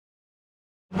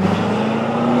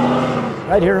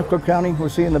Right here in Cook County, we're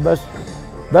seeing the best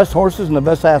horses and the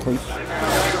best athletes. Good.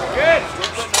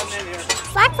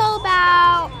 Slack's all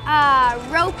about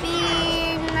roping.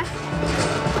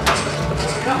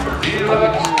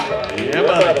 Yeah,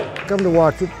 buddy. Come to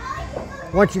watch it.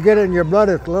 Once you get it in your blood,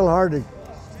 it's a little hard to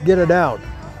get it out.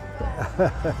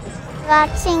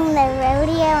 Watching the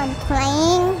rodeo and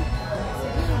playing.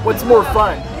 What's more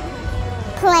fun?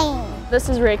 Playing. This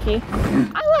is Ricky.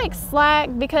 I like slack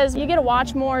because you get to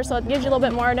watch more, so it gives you a little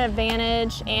bit more of an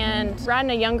advantage. And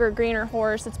riding a younger, greener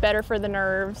horse, it's better for the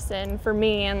nerves. And for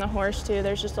me and the horse too,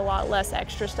 there's just a lot less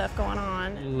extra stuff going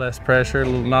on. Less pressure,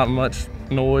 not much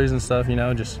noise and stuff, you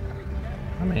know, just,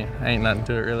 I mean, ain't nothing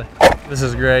to it really. This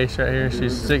is Grace right here.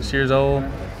 She's 6 years old.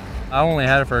 I only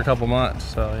had her for a couple months,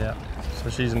 so yeah. So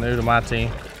she's new to my team.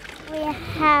 We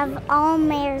have all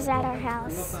mares at our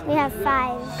house. We have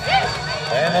 5.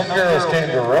 And the girls came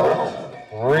to rope.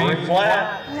 3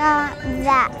 flat. Not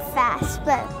that fast,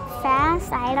 but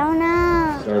fast, I don't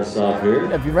know. Starts off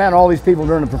here. If you ran all these people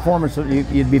during the performance,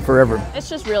 you'd be forever. It's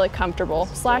just really comfortable.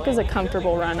 Slack is a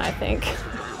comfortable run, I think.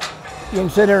 You can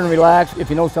sit here and relax. If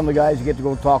you know some of the guys, you get to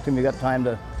go talk to them. You got time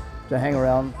to hang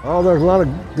around. Oh, there's a lot of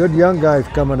good young guys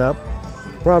coming up.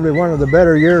 Probably one of the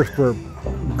better years for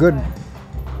good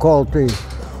quality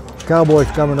cowboys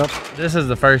coming up. This is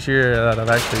the first year that I've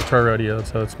actually pro rodeoed,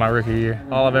 so it's my rookie year.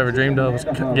 All I've ever dreamed of was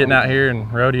getting out here and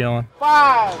rodeoing.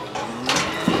 5.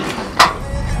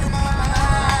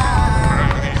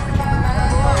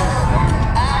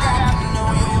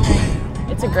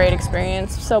 It's a great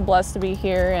experience. So blessed to be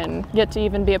here and get to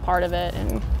even be a part of it,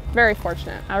 and very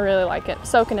fortunate. I really like it.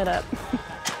 Soaking it up.